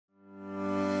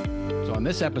On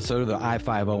this episode of the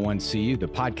I-501CU, the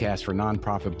podcast for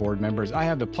nonprofit board members, I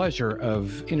have the pleasure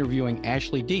of interviewing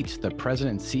Ashley Dietz, the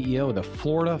president and CEO of the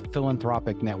Florida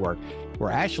Philanthropic Network, where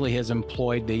Ashley has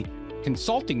employed the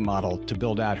consulting model to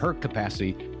build out her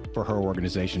capacity for her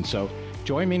organization. So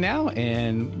join me now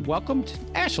and welcome to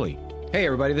Ashley. Hey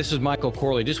everybody, this is Michael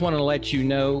Corley. Just wanted to let you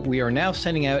know we are now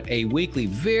sending out a weekly,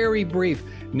 very brief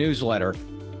newsletter.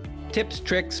 Tips,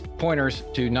 tricks, pointers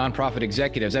to nonprofit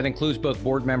executives. That includes both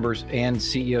board members and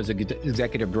CEOs,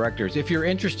 executive directors. If you're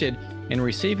interested in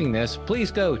receiving this,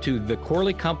 please go to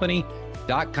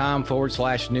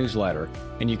thecorleycompany.com/newsletter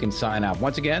and you can sign up.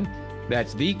 Once again,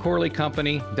 that's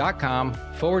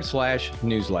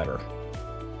thecorleycompany.com/newsletter.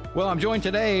 Well, I'm joined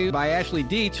today by Ashley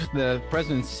Dietz, the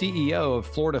president and CEO of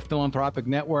Florida Philanthropic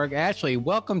Network. Ashley,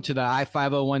 welcome to the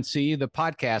I-501C, the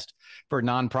podcast for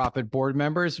nonprofit board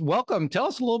members. Welcome. Tell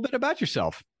us a little bit about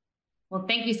yourself. Well,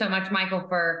 thank you so much, Michael,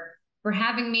 for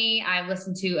having me. I've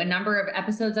listened to a number of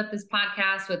episodes of this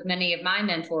podcast with many of my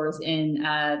mentors in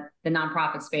the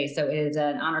nonprofit space. So it is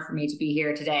an honor for me to be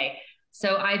here today.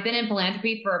 So I've been in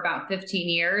philanthropy for about 15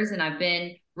 years, and I've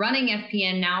been running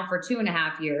FPN now for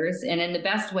 2.5 years. And in the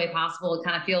best way possible, it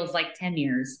kind of feels like 10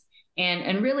 years.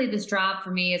 And really this job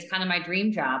for me is kind of my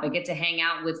dream job. I get to hang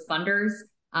out with funders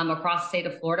across the state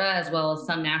of Florida, as well as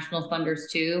some national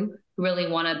funders too, who really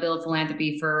want to build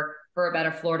philanthropy for a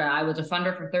better Florida. I was a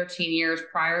funder for 13 years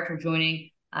prior to joining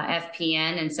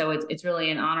FPN. And so it's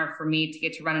really an honor for me to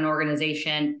get to run an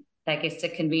organization that gets to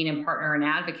convene and partner and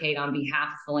advocate on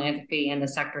behalf of philanthropy and the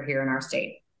sector here in our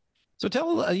state. So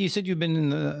you said you've been in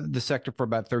the sector for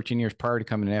about 13 years prior to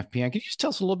coming to FPN. Can you just tell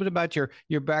us a little bit about your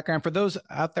background for those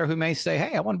out there who may say,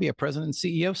 hey, I want to be a president and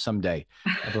CEO someday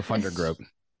of a funder group?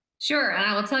 Sure. And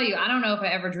I will tell you, I don't know if I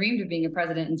ever dreamed of being a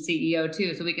president and CEO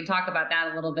too. So we can talk about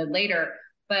that a little bit later.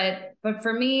 But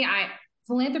for me,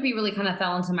 philanthropy really kind of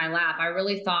fell into my lap. I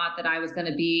really thought that I was going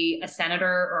to be a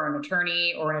senator or an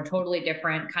attorney or in a totally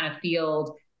different kind of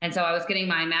field. And so I was getting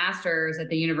my master's at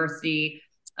the University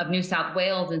of New South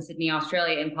Wales in Sydney,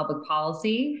 Australia in public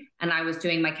policy. And I was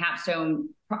doing my capstone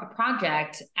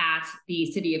project at the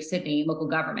City of Sydney local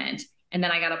government. And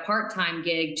then I got a part-time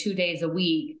gig 2 days a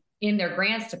week in their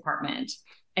grants department.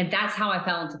 And that's how I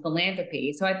fell into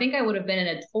philanthropy. So I think I would have been in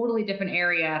a totally different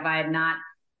area if I had not,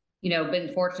 been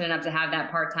fortunate enough to have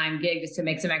that part-time gig just to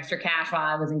make some extra cash while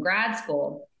I was in grad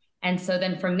school. And so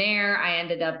then from there, I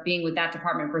ended up being with that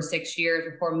department for 6 years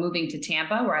before moving to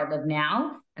Tampa, where I live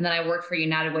now. And then I worked for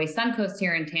United Way Suncoast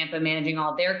here in Tampa, managing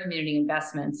all their community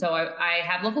investments. So I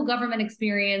have local government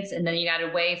experience and then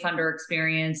United Way funder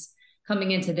experience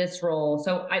coming into this role.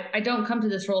 So I don't come to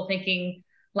this role thinking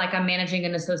like I'm managing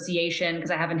an association because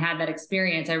I haven't had that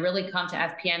experience. I really come to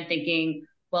FPN thinking,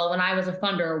 well, when I was a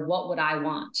funder, what would I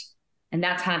want? And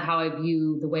that's kind of how I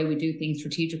view the way we do things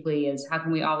strategically is how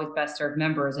can we always best serve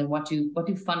members and what do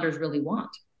funders really want?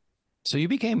 So you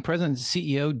became president and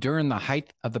CEO during the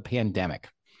height of the pandemic.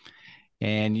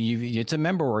 And it's a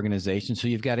member organization, so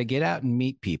you've got to get out and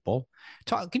meet people.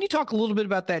 Can you talk a little bit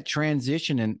about that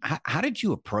transition and how did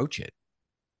you approach it?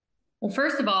 Well,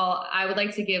 first of all, I would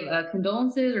like to give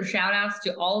condolences or shout outs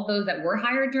to all of those that were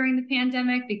hired during the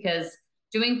pandemic, because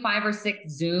doing 5 or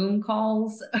 6 Zoom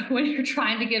calls when you're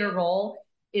trying to get a role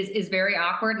is very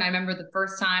awkward. And I remember the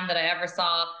first time that I ever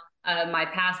saw my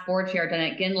past board chair,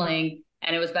 Danette Gindling,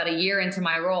 and it was about a year into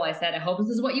my role. I said, I hope this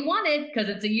is what you wanted, because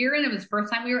it's a year in. It was the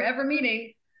first time we were ever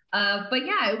meeting. But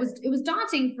yeah, it was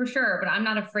daunting for sure, but I'm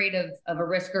not afraid of a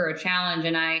risk or a challenge.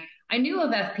 And I knew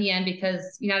of FPN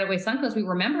because United Way Suncoast, we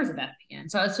were members of FPN.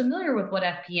 So I was familiar with what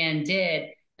FPN did.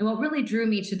 And what really drew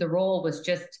me to the role was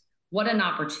just what an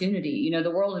opportunity. The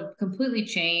world had completely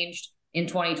changed in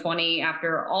 2020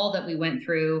 after all that we went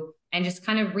through, and just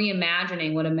kind of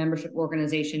reimagining what a membership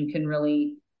organization can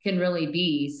really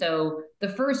be. So the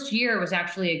first year was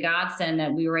actually a godsend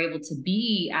that we were able to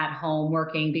be at home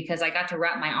working, because I got to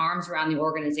wrap my arms around the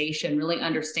organization, really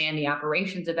understand the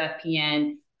operations of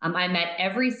FPN. I met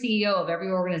every CEO of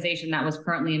every organization that was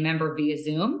currently a member via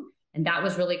Zoom. And that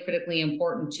was really critically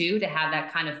important too, to have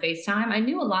that kind of FaceTime. I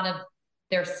knew a lot of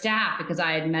their staff because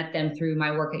I had met them through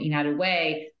my work at United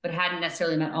Way, but hadn't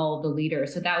necessarily met all of the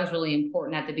leaders. So that was really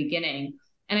important at the beginning.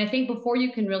 And I think before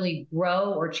you can really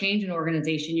grow or change an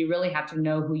organization, you really have to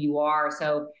know who you are.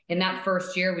 So in that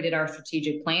first year, we did our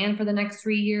strategic plan for the next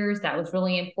 3 years. That was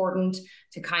really important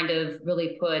to kind of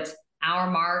really put our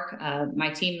mark, my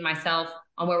team and myself,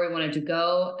 on where we wanted to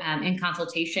go in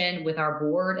consultation with our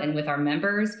board and with our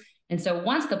members. And so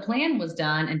once the plan was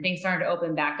done and things started to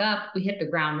open back up, we hit the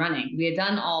ground running. We had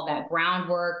done all that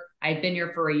groundwork. I had been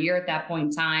here for a year at that point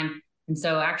in time. And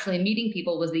so actually meeting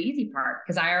people was the easy part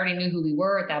because I already knew who we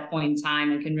were at that point in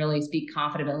time and can really speak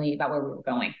confidently about where we were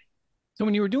going. So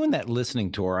when you were doing that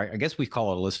listening tour, I guess we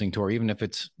call it a listening tour, even if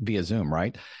it's via Zoom,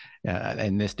 right?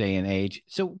 In this day and age.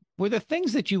 So were there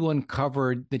things that you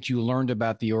uncovered that you learned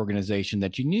about the organization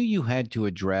that you knew you had to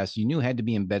address, you knew had to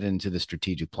be embedded into the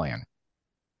strategic plan?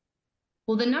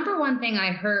 Well, the number one thing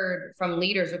I heard from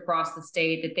leaders across the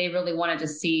state that they really wanted to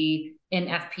see in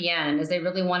FPN is they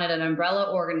really wanted an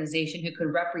umbrella organization who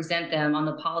could represent them on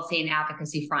the policy and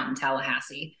advocacy front in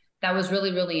Tallahassee. That was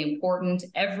really, really important.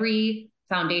 Every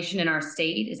foundation in our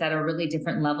state is at a really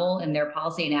different level in their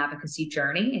policy and advocacy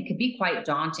journey. It could be quite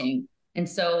daunting. And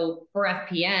so for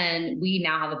FPN, we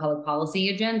now have a public policy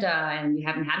agenda, and we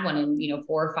haven't had one in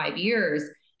 4 or 5 years.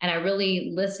 And I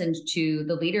really listened to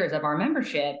the leaders of our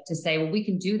membership to say, well, we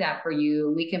can do that for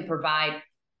you. We can provide,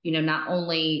 not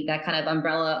only that kind of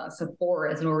umbrella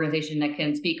support as an organization that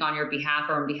can speak on your behalf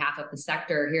or on behalf of the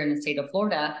sector here in the state of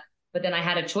Florida, but then I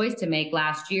had a choice to make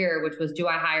last year, which was, do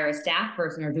I hire a staff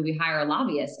person or do we hire a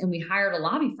lobbyist? And we hired a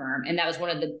lobby firm. And that was one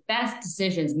of the best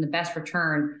decisions and the best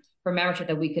return for membership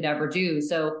that we could ever do.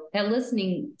 So that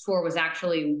listening tour was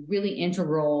actually really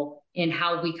integral in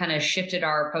how we kind of shifted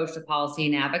our approach to policy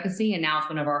and advocacy. And now it's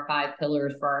one of our 5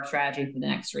 pillars for our strategy for the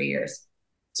next 3 years.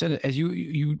 So as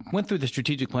you went through the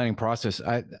strategic planning process,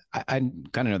 I kind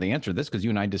of know the answer to this because you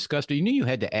and I discussed it. You knew you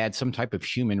had to add some type of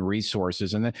human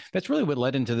resources. And that's really what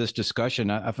led into this discussion.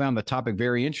 I found the topic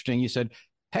very interesting. You said,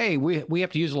 hey, we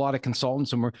have to use a lot of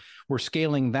consultants and we're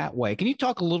scaling that way. Can you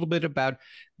talk a little bit about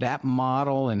that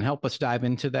model and help us dive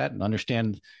into that and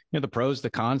understand the pros, the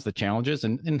cons, the challenges,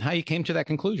 and how you came to that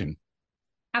conclusion?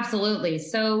 Absolutely.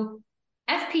 So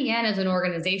FPN as an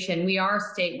organization, we are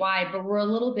statewide, but we're a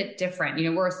little bit different.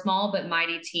 We're a small but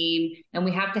mighty team, and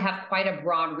we have to have quite a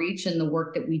broad reach in the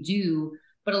work that we do.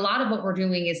 But a lot of what we're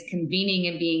doing is convening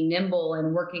and being nimble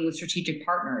and working with strategic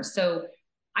partners. So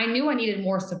I knew I needed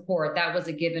more support. That was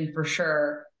a given for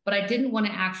sure. But I didn't want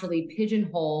to actually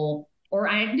pigeonhole, or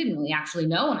I didn't really actually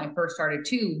know when I first started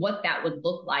too, what that would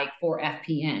look like for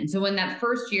FPN. So in that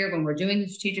first year, when we're doing the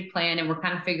strategic plan and we're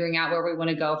kind of figuring out where we want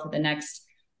to go for the next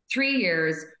 3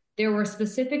 years, there were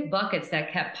specific buckets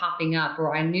that kept popping up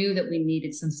where I knew that we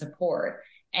needed some support.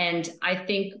 And I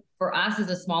think for us as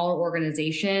a smaller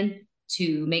organization,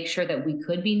 to make sure that we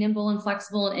could be nimble and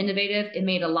flexible and innovative, it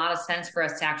made a lot of sense for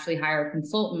us to actually hire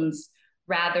consultants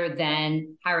rather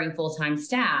than hiring full-time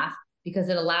staff, because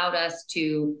it allowed us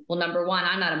to, well, number one,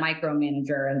 I'm not a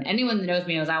micromanager, and anyone that knows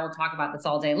me knows I will talk about this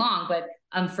all day long. But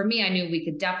for me, I knew we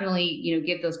could definitely,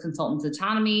 give those consultants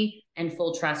autonomy and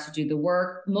full trust to do the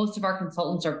work. Most of our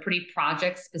consultants are pretty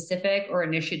project specific or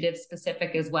initiative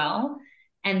specific as well.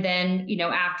 And then,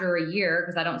 after a year,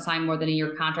 because I don't sign more than a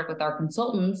year contract with our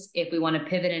consultants, if we want to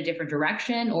pivot in a different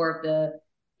direction, or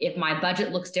if my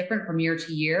budget looks different from year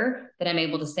to year, then I'm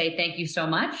able to say thank you so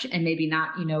much and maybe not,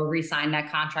 re-sign that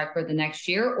contract for the next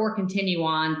year or continue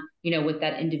on, with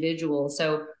that individual.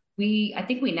 So I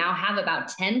think we now have about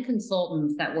 10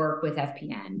 consultants that work with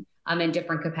FPN in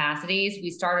different capacities. We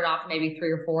started off maybe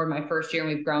 3 or 4 in my first year,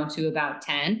 and we've grown to about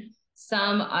 10.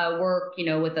 Some work,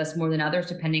 with us more than others,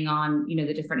 depending on,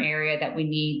 the different area that we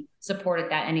need support at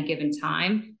that any given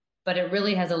time. But it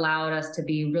really has allowed us to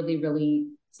be really, really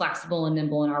flexible and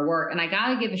nimble in our work. And I got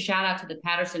to give a shout out to the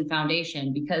Patterson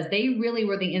Foundation, because they really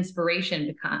were the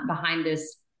inspiration behind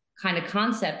this kind of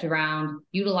concept around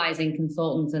utilizing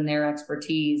consultants and their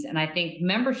expertise. And I think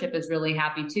membership is really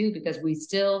happy too, because we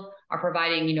still are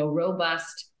providing,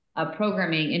 robust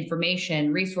programming,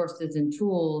 information, resources, and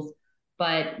tools.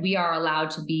 But we are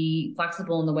allowed to be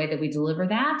flexible in the way that we deliver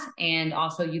that, and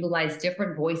also utilize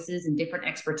different voices and different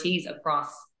expertise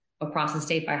across the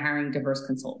state by hiring diverse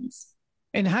consultants.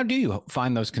 And how do you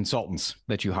find those consultants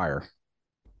that you hire?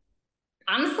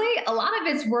 Honestly, a lot of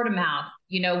it's word of mouth.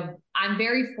 I'm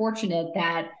very fortunate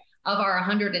that of our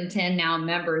 110 now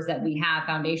members that we have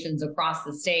foundations across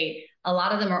the state, a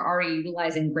lot of them are already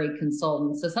utilizing great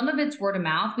consultants. So some of it's word of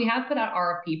mouth. We have put out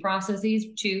RFP processes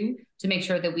too, to make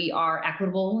sure that we are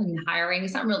equitable in hiring.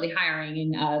 It's not really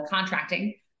hiring and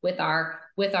contracting with our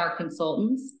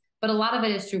consultants, but a lot of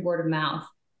it is through word of mouth.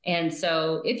 And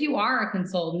so if you are a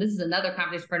consultant, this is another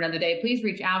conversation for another day, please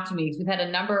reach out to me, because we've had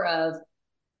a number of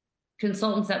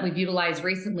consultants that we've utilized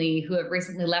recently who have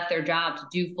recently left their job to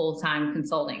do full-time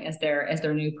consulting as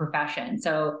their new profession.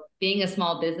 So being a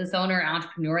small business owner,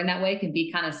 entrepreneur in that way can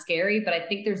be kind of scary, but I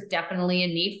think there's definitely a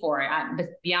need for it.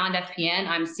 Beyond FPN,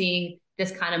 I'm seeing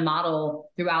this kind of model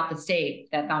throughout the state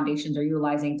that foundations are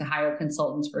utilizing to hire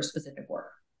consultants for specific work.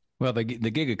 Well, the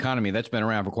gig economy, that's been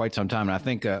around for quite some time. And I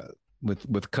think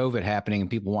with COVID happening and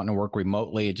people wanting to work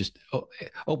remotely, it just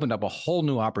opened up a whole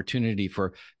new opportunity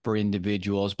for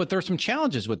individuals. But there are some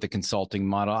challenges with the consulting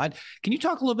model. Can you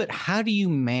talk a little bit? How do you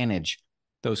manage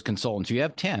those consultants? You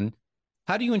have 10.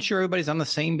 How do you ensure everybody's on the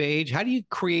same page? How do you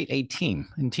create a team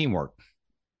and teamwork?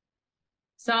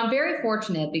 So I'm very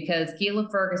fortunate because Gila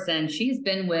Ferguson, she's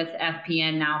been with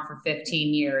FPN now for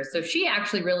 15 years. So she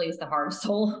actually really is the heart and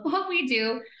soul of what we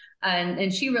do.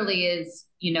 And she really is,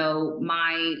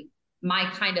 my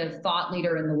kind of thought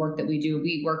leader in the work that we do.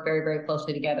 We work very, very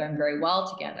closely together and very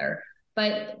well together.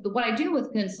 But what I do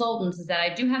with consultants is that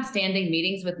I do have standing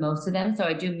meetings with most of them. So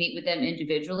I do meet with them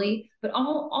individually, but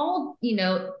all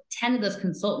 10 of those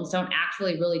consultants don't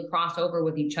actually really cross over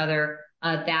with each other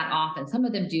that often. Some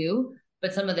of them do,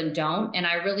 but some of them don't. And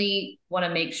I really want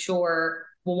to make sure,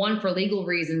 well, one, for legal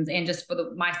reasons and just for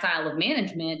my style of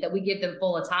management, that we give them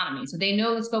full autonomy. So they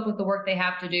know the scope of the work they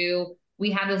have to do.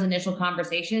 We have those initial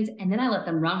conversations, and then I let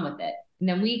them run with it. And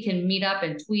then we can meet up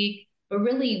and tweak. But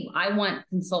really, I want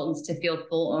consultants to feel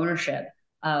full ownership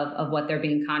of what they're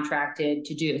being contracted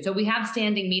to do. So we have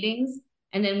standing meetings,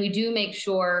 and then we do make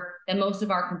sure that most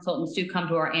of our consultants do come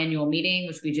to our annual meeting,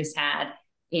 which we just had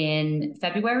in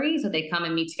February. So they come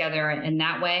and meet together in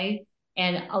that way.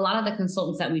 And a lot of the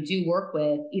consultants that we do work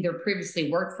with either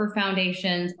previously worked for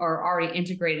foundations or already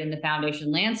integrated in the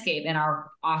foundation landscape and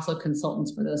are also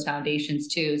consultants for those foundations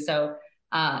too. So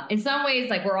in some ways,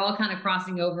 like, we're all kind of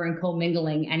crossing over and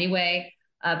commingling anyway.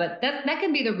 But that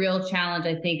can be the real challenge,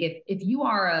 I think. If you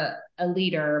are a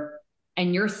leader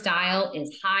and your style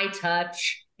is high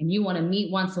touch and you want to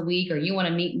meet once a week or you want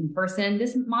to meet in person,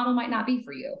 this model might not be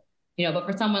for you. But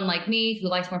for someone like me who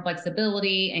likes more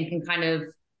flexibility and can kind of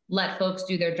let folks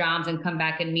do their jobs and come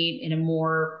back and meet in a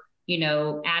more,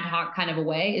 ad hoc kind of a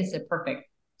way, is a perfect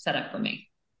setup for me.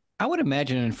 I would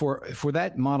imagine, and for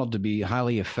that model to be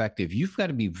highly effective, you've got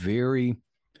to be very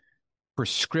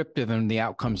prescriptive in the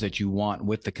outcomes that you want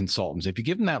with the consultants. If you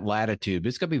give them that latitude,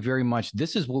 it's got to be very much,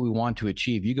 this is what we want to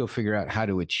achieve. You go figure out how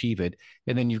to achieve it.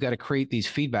 And then you've got to create these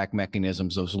feedback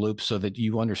mechanisms, those loops, so that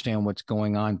you understand what's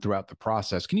going on throughout the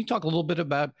process. Can you talk a little bit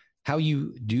about how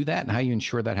you do that and how you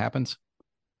ensure that happens?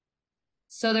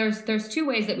 So there's two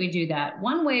ways that we do that.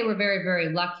 One way, we're very,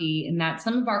 very lucky in that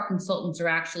some of our consultants are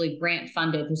actually grant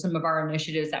funded through some of our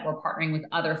initiatives that we're partnering with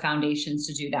other foundations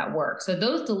to do that work. So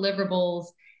those deliverables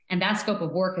and that scope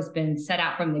of work has been set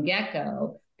out from the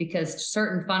get-go because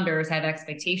certain funders have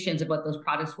expectations of what those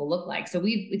projects will look like. So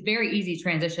it's very easy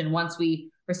transition once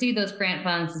we receive those grant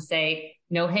funds to say,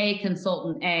 hey,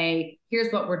 consultant A,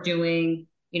 here's what we're doing,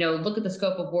 look at the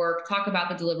scope of work, talk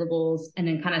about the deliverables, and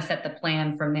then kind of set the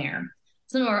plan from there.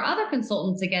 Some of our other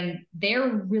consultants, again, they're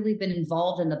really been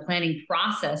involved in the planning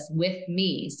process with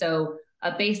me. So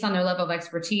based on their level of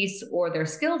expertise or their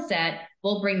skill set,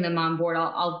 we'll bring them on board.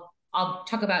 I'll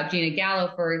talk about Gina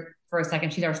Gallo for a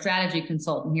second. She's our strategy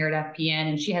consultant here at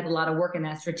FPN, and she has a lot of work in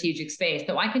that strategic space.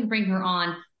 So I can bring her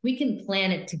on. We can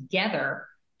plan it together,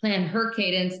 plan her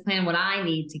cadence, plan what I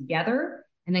need together,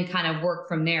 and then kind of work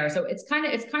from there. So it's kind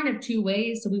of two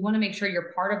ways. So we want to make sure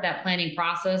you're part of that planning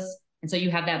process. And so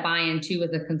you have that buy-in too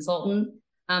as a consultant.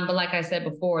 But like I said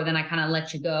before, then I kind of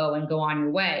let you go and go on your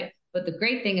way. But the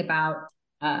great thing about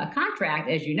a contract,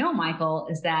 as you know, Michael,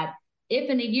 is that if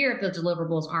in a year, if those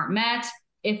deliverables aren't met,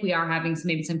 if we are having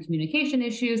maybe some communication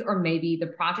issues, or maybe the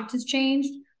project has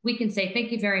changed, we can say,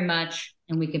 thank you very much,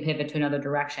 and we can pivot to another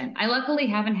direction. I luckily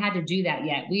haven't had to do that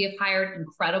yet. We have hired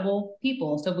incredible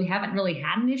people, so we haven't really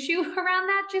had an issue around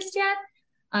that just yet.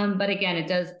 But again, it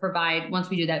does provide, once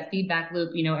we do that feedback loop,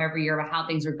 every year about how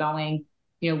things are going,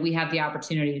 we have the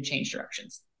opportunity to change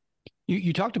directions.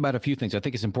 You talked about a few things. I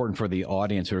think it's important for the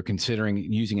audience who are considering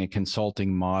using a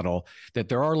consulting model that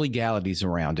there are legalities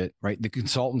around it, right? The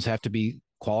consultants have to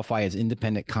qualify as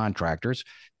independent contractors,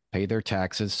 pay their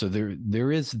taxes. So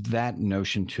there is that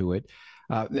notion to it.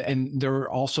 And there are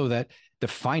also the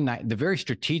very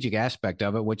strategic aspect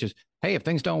of it, which is, hey, if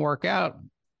things don't work out,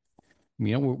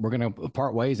 we're going to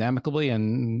part ways amicably,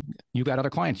 and you got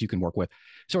other clients you can work with.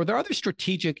 So are there other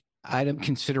strategic item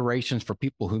considerations for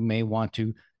people who may want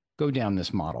to go down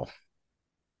this model?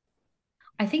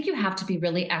 I think you have to be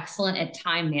really excellent at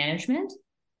time management,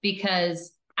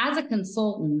 because as a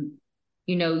consultant,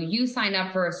 you sign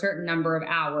up for a certain number of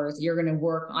hours, you're going to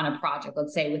work on a project,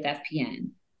 let's say with FPN.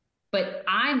 But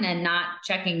I'm then not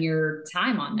checking your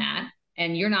time on that.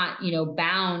 And you're not,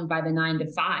 bound by the 9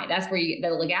 to 5. That's where the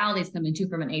legalities come into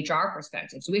from an HR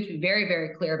perspective. So we have to be very,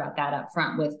 very clear about that up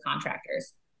front with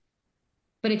contractors.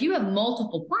 But if you have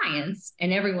multiple clients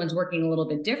and everyone's working a little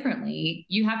bit differently,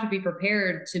 you have to be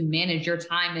prepared to manage your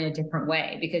time in a different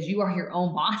way, because you are your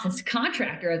own boss as a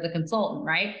contractor, as a consultant,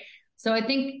 right? So I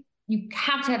think, you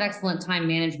have to have excellent time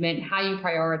management, how you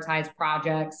prioritize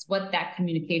projects, what that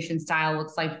communication style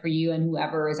looks like for you and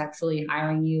whoever is actually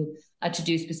hiring you to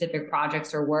do specific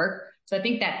projects or work. So I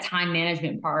think that time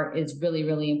management part is really,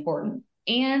 really important.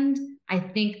 And I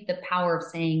think the power of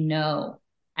saying no.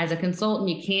 As a consultant,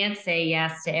 you can't say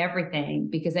yes to everything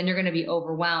because then you're going to be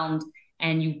overwhelmed.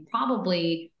 And you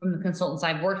probably, from the consultants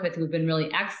I've worked with who have been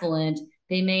really excellent,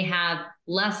 they may have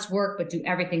less work, but do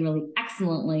everything really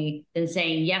excellently than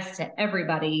saying yes to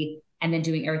everybody and then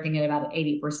doing everything at about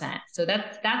 80%. So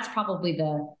that's probably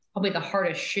the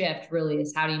hardest shift really,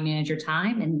 is how do you manage your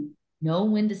time and know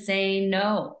when to say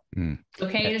no. It's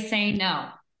okay to say no.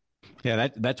 Yeah,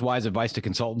 that's wise advice to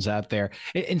consultants out there.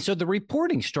 And so the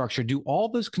reporting structure, do all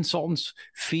those consultants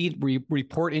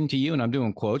report into you? And I'm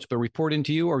doing quotes, but report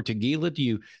into you or to Gila? Do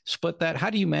you split that? How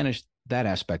do you manage that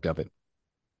aspect of it?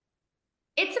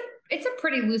 It's a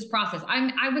pretty loose process.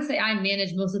 I would say I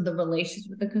manage most of the relations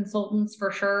with the consultants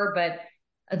for sure, but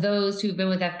those who've been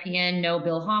with FPN know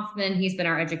Bill Hoffman. He's been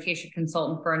our education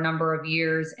consultant for a number of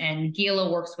years, and Gila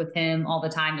works with him all the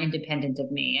time, independent of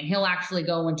me. And he'll actually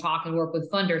go and talk and work with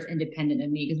funders independent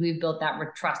of me because we've built that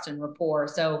trust and rapport.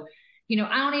 So, I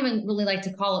don't even really like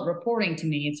to call it reporting to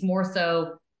me. It's more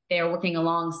so they're working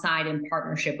alongside in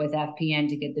partnership with FPN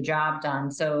to get the job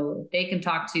done. So they can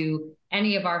talk to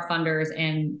any of our funders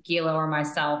and Gila or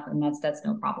myself, and that's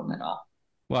no problem at all.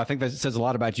 Well, I think that says a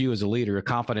lot about you as a leader, a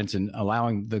confidence in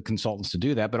allowing the consultants to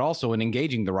do that, but also in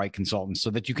engaging the right consultants so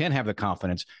that you can have the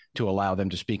confidence to allow them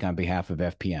to speak on behalf of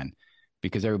FPN,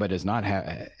 because everybody does not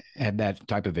have that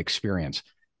type of experience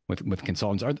with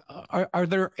consultants. Are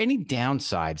there any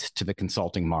downsides to the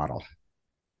consulting model?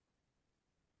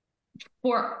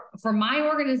 For my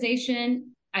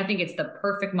organization, I think it's the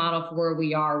perfect model for where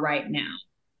we are right now.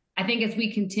 I think as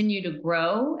we continue to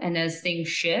grow and as things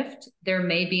shift, there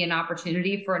may be an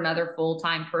opportunity for another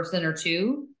full-time person or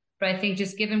two. But I think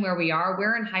just given where we are,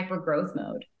 we're in hyper growth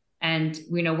mode. And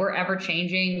we're ever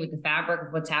changing with the fabric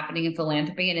of what's happening in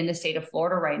philanthropy and in the state of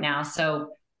Florida right now. So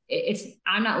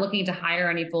I'm not looking to hire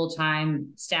any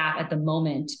full-time staff at the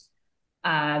moment.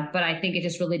 But I think it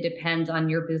just really depends on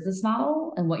your business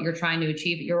model and what you're trying to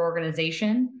achieve at your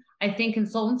organization. I think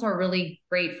consultants are really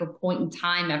great for point in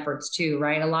time efforts too,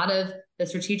 right? A lot of the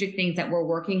strategic things that we're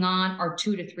working on are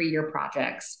 2 to 3 year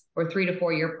projects or 3 to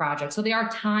 4 year projects. So they are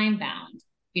time bound,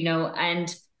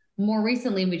 and more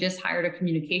recently we just hired a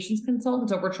communications consultant.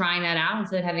 So we're trying that out.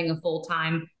 Instead of having a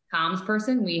full-time comms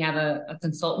person, we have a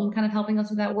consultant kind of helping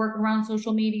us with that work around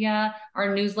social media, our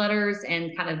newsletters,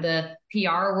 and kind of the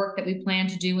PR work that we plan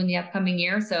to do in the upcoming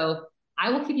year. So I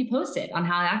will keep you posted on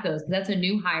how that goes, because that's a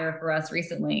new hire for us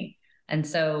recently. And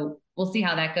so we'll see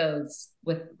how that goes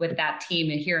with that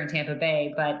team here in Tampa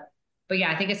Bay. But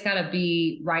yeah, I think it's got to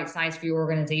be right size for your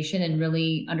organization and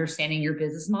really understanding your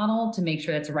business model to make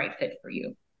sure that's a right fit for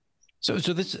you. So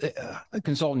this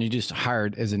consultant you just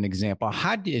hired as an example,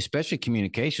 how do you, especially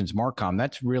communications, Marcom,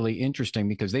 that's really interesting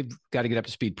because they've got to get up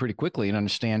to speed pretty quickly and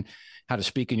understand how to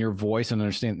speak in your voice and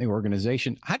understand the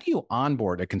organization. How do you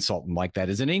onboard a consultant like that?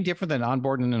 Is it any different than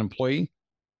onboarding an employee?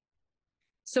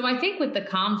 So I think with the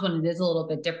comms one, it is a little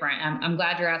bit different. I'm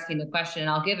glad you're asking the question.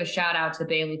 I'll give a shout out to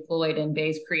Bailey Floyd and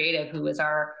Bayes Creative, who is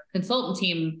our consultant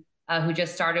team, who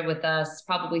just started with us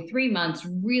probably 3 months,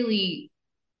 really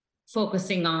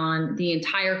focusing on the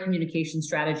entire communication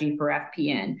strategy for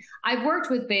FPN. I've worked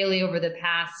with Bailey over the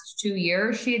past 2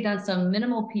 years. She had done some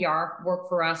minimal PR work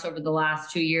for us over the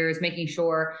last 2 years, making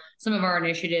sure some of our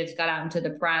initiatives got out into the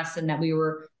press and that we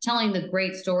were telling the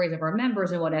great stories of our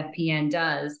members and what FPN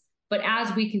does. But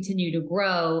as we continue to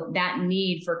grow, that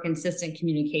need for consistent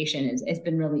communication has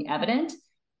been really evident.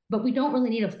 But we don't really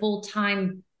need a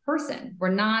full-time person. We're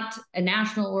not a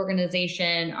national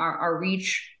organization. Our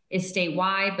reach is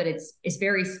statewide, but it's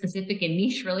very specific and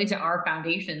niche really to our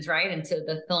foundations, right? And to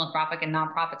the philanthropic and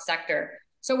nonprofit sector.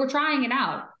 So we're trying it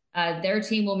out. Their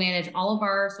team will manage all of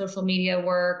our social media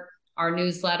work, our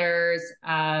newsletters,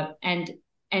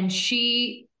 and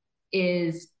she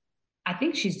is, I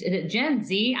think she's Gen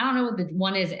Z. I don't know what the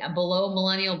one is below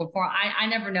millennial before. I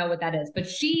never know what that is, but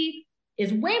she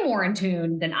is way more in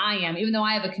tune than I am, even though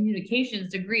I have a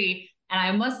communications degree. And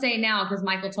I must say now, because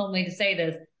Michael told me to say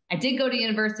this, I did go to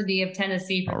University of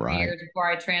Tennessee for 3 years before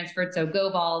I transferred. So go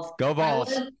Vols. Go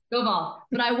Vols. Go Vols.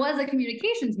 But I was a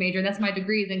communications major. That's my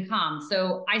degree is in comms.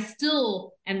 So I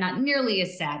still am not nearly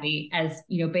as savvy as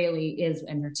Bailey is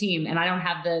and her team. And I don't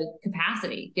have the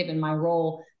capacity, given my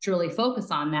role, to really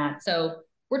focus on that. So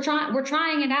we're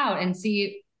trying it out and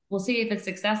we'll see if it's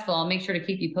successful. I'll make sure to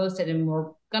keep you posted. And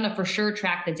we're gonna for sure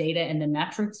track the data and the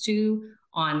metrics too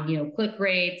on click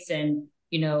rates and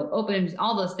open,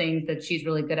 all those things that she's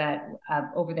really good at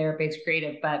over there at Bates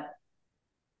Creative. But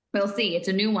we'll see. It's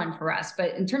a new one for us.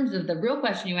 But in terms of the real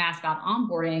question you asked about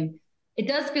onboarding, it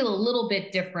does feel a little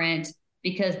bit different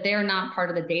because they're not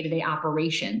part of the day-to-day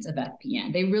operations of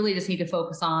FPN. They really just need to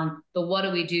focus on the what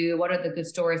do we do, what are the good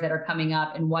stories that are coming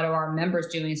up, and what are our members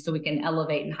doing so we can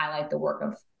elevate and highlight the work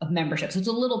of membership. So it's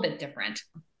a little bit different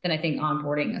than I think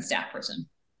onboarding a staff person.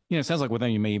 It sounds like with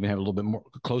them, you may even have a little bit more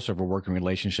closer of a working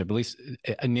relationship, at least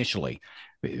initially,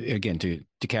 again, to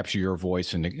capture your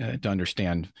voice and to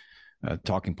understand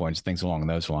talking points, things along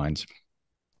those lines.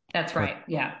 That's right.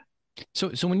 Yeah.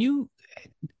 So when you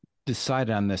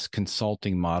decided on this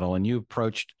consulting model and you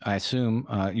approached, I assume,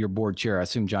 your board chair, I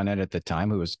assume John Ed at the time,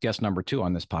 who was guest number 2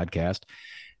 on this podcast,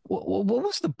 what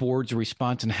was the board's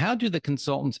response and how do the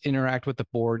consultants interact with the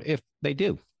board if they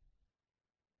do?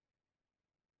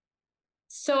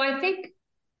 So I think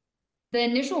the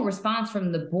initial response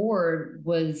from the board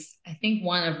was, I think,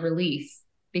 one of relief,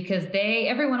 because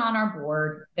everyone on our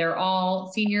board, they're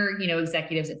all senior,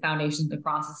 executives at foundations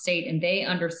across the state, and they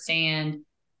understand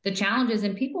the challenges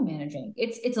in people managing.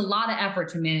 It's a lot of effort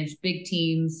to manage big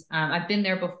teams. I've been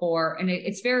there before, and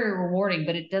it's very rewarding,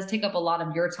 but it does take up a lot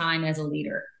of your time as a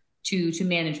leader to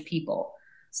manage people.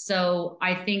 So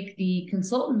I think the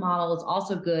consultant model is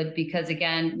also good because,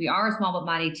 again, we are a small but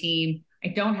mighty team. I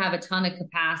don't have a ton of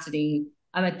capacity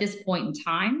at this point in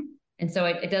time. And so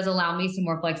it does allow me some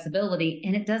more flexibility,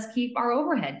 and it does keep our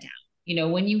overhead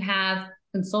down. When you have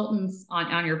consultants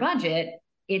on your budget,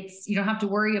 you don't have to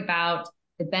worry about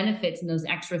the benefits and those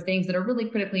extra things that are really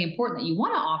critically important that you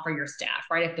want to offer your staff,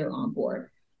 right, if they're on board.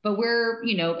 But we're,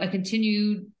 a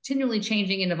continually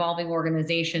changing and evolving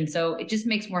organization. So it just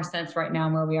makes more sense right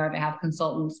now where we are to have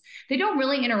consultants. They don't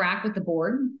really interact with the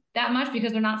board that much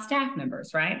because they're not staff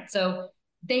members, right? So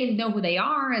they know who they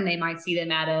are, and they might see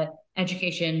them at a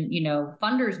education,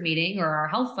 funders meeting or our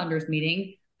health funders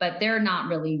meeting, but they're not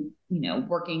really,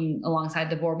 working alongside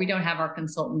the board. We don't have our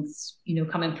consultants,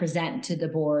 come and present to the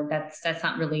board. That's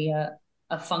not really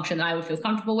a function that I would feel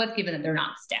comfortable with, given that they're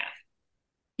not staff.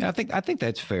 Yeah, I think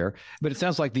that's fair, but it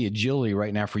sounds like the agility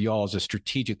right now for y'all is a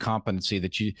strategic competency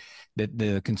that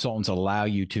the consultants allow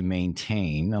you to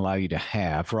maintain, allow you to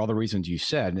have for all the reasons you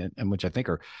said, and which I think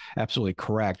are absolutely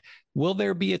correct. Will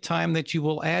there be a time that you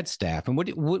will add staff, and what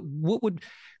would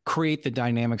create the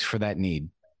dynamics for that need?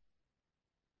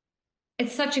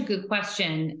 It's such a good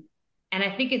question, and I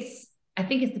think it's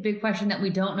the big question that we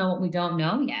don't know what we don't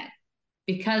know yet,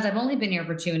 because I've only been here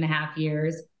for 2.5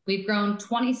 years. We've grown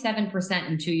 27%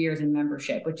 in 2 years in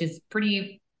membership, which is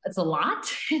it's a lot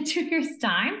in 2 years'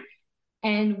 time.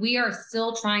 And we are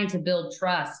still trying to build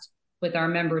trust with our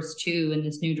members too in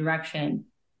this new direction.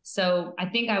 So I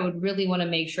think I would really want to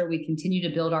make sure we continue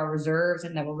to build our reserves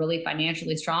and that we're really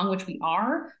financially strong, which we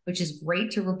are, which is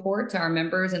great to report to our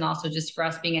members and also just for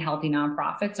us being a healthy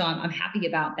nonprofit. So I'm happy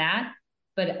about that.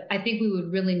 But I think we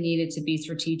would really need it to be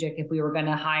strategic if we were going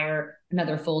to hire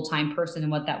another full-time person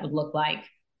and what that would look like.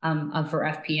 For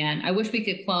FPN. I wish we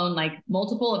could clone like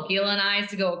multiple of Gila and I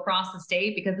to go across the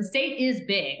state, because the state is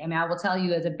big. I mean, I will tell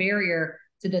you, as a barrier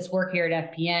to this work here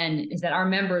at FPN is that our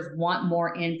members want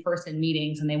more in-person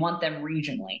meetings and they want them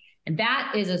regionally. And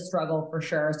that is a struggle for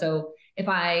sure. So if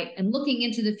I am looking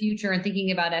into the future and thinking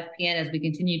about FPN as we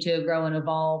continue to grow and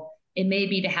evolve, it may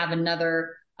be to have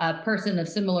another person of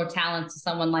similar talents to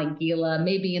someone like Gila,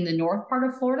 maybe in the north part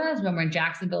of Florida, as when we're in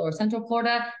Jacksonville or Central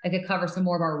Florida, that could cover some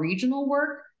more of our regional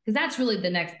work. Because that's really the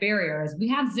next barrier. Is we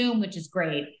have Zoom, which is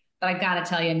great, but I got to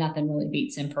tell you, nothing really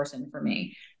beats in person for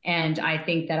me. And I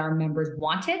think that our members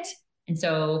want it. And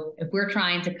so if we're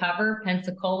trying to cover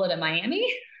Pensacola to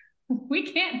Miami, we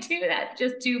can't do that,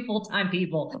 just 2 full-time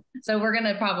people. So we're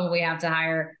going to probably have to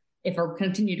hire, if we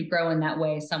continue to grow in that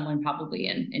way, someone probably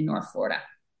in North Florida.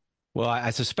 Well, I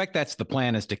suspect that's the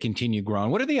plan, is to continue growing.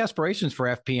 What are the aspirations for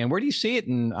FPN? Where do you see it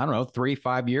in,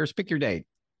 3-5 years? Pick your date.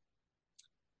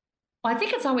 Well, I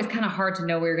think it's always kind of hard to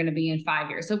know where you're going to be in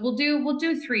 5 years. So we'll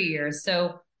do 3 years.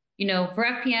 So, for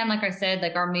FPN, like I said,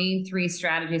 like our main 3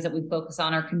 strategies that we focus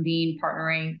on are convene,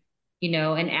 partnering,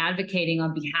 and advocating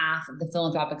on behalf of the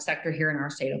philanthropic sector here in our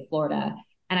state of Florida.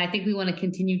 And I think we want to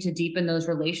continue to deepen those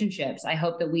relationships. I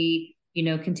hope that we,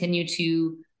 continue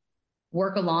to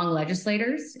work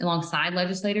alongside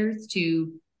legislators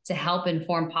to help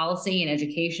inform policy and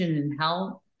education and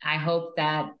health. I hope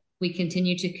that we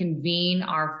continue to convene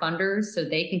our funders so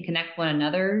they can connect one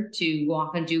another to go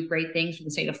off and do great things for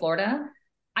the state of Florida.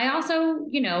 I also,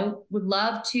 would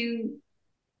love to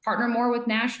partner more with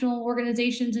national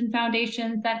organizations and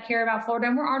foundations that care about Florida.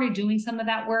 And we're already doing some of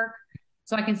that work.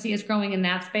 So I can see us growing in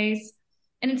that space.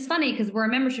 And it's funny because we're a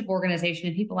membership organization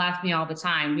and people ask me all the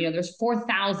time, there's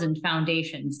 4,000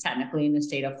 foundations technically in the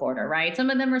state of Florida, right? Some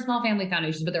of them are small family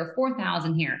foundations, but there are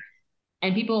 4,000 here.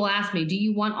 And people will ask me, do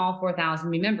you want all 4,000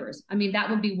 to be members? I mean, that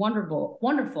would be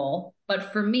wonderful.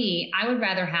 But for me, I would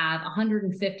rather have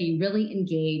 150 really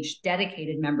engaged,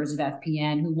 dedicated members of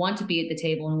FPN who want to be at the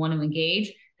table and want to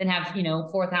engage than have,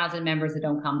 4,000 members that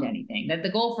don't come to anything. That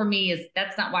the goal for me is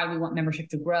that's not why we want membership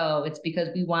to grow. It's because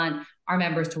we want our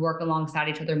members to work alongside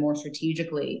each other more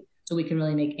strategically so we can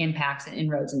really make impacts and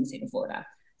inroads in the state of Florida.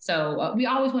 So we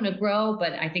always want to grow,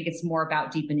 but I think it's more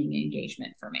about deepening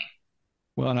engagement for me.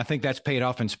 Well, and I think that's paid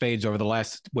off in spades over the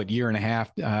last, year and a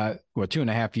half,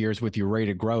 2.5 years with your rate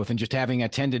of growth. And just having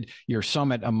attended your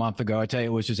summit a month ago, I tell you,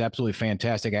 it was just absolutely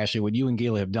fantastic. Ashley, what you and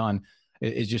Gila have done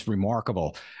is just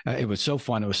remarkable. It was so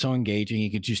fun. It was so engaging.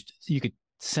 You could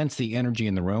sense the energy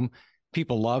in the room.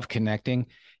 People love connecting.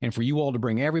 And for you all to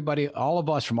bring everybody, all of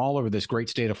us from all over this great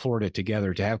state of Florida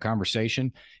together to have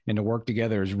conversation and to work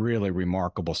together is really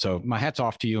remarkable. So my hat's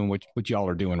off to you and what y'all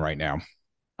are doing right now.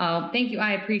 Oh, thank you.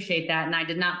 I appreciate that. And I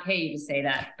did not pay you to say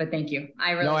that, but thank you.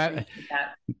 I really appreciate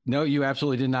that. No, you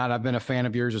absolutely did not. I've been a fan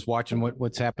of yours just watching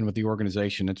what's happened with the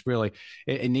organization. It's really,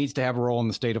 it needs to have a role in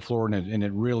the state of Florida, and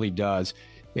it really does.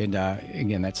 And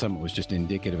again, that summit was just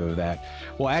indicative of that.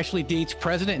 Well, Ashley Dietz,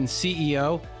 President and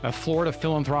CEO of Florida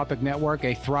Philanthropic Network,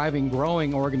 a thriving,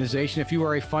 growing organization. If you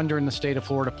are a funder in the state of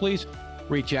Florida, please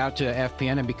reach out to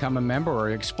FPN and become a member or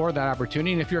explore that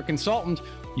opportunity. And if you're a consultant,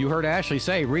 you heard Ashley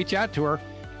say, reach out to her.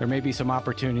 There may be some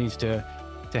opportunities to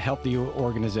help the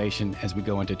organization as we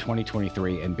go into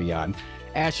 2023 and beyond.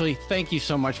 Ashley, thank you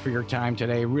so much for your time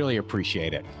today. Really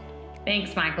appreciate it.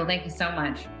 Thanks, Michael. Thank you so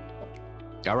much.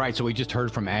 All right. So we just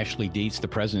heard from Ashley Dietz, the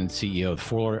president and CEO of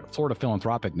the Florida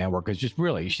Philanthropic Network.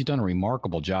 She's done a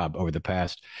remarkable job over the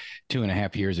past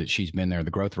 2.5 years that she's been there.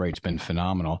 The growth rate's been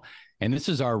phenomenal. And this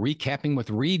is our Recapping with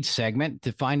Reed segment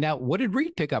to find out what did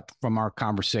Reed pick up from our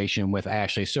conversation with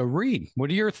Ashley. So Reed,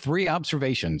 what are your 3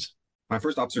 observations? My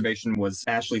first observation was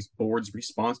Ashley's board's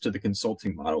response to the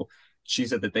consulting model. She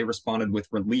said that they responded with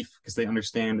relief because they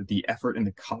understand the effort and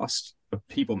the cost of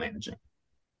people managing.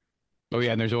 Oh,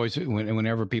 yeah. And there's always,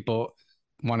 whenever people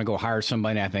want to go hire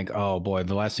somebody, I think, oh, boy,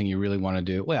 the last thing you really want to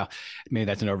do, well, maybe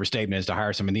that's an overstatement, is to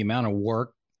hire somebody. The amount of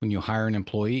work when you hire an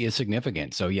employee is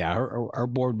significant. So yeah, our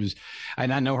board was,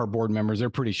 and I know her board members,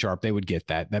 they're pretty sharp. They would get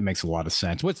that. That makes a lot of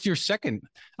sense. What's your second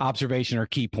observation or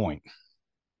key point?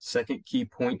 Second key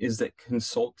point is that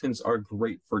consultants are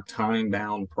great for time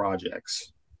bound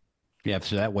projects. Yeah,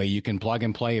 so that way you can plug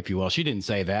and play, if you will. She didn't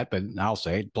say that, but I'll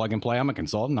say it. Plug and play. I'm a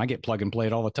consultant. I get plug and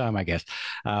played all the time, I guess.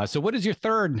 So what is your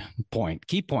third point,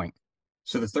 key point?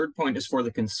 So the third point is for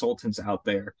the consultants out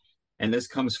there. And this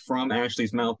comes from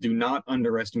Ashley's mouth. Do not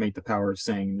underestimate the power of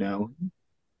saying no.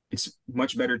 It's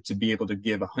much better to be able to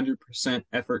give 100%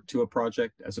 effort to a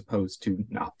project as opposed to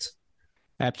not.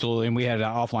 Absolutely. And we had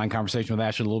an offline conversation with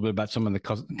Ashley a little bit about some of the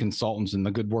consultants and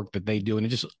the good work that they do. And it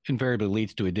just invariably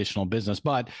leads to additional business,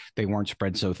 but they weren't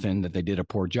spread so thin that they did a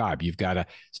poor job. You've got to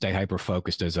stay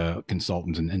hyper-focused as a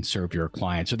consultant and serve your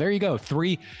clients. So there you go.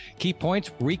 3 key points,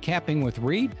 Recapping with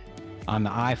Reed on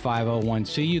the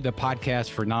I-501 CU, the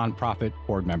podcast for nonprofit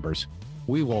board members.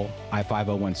 We will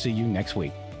I-501 see you next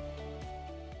week.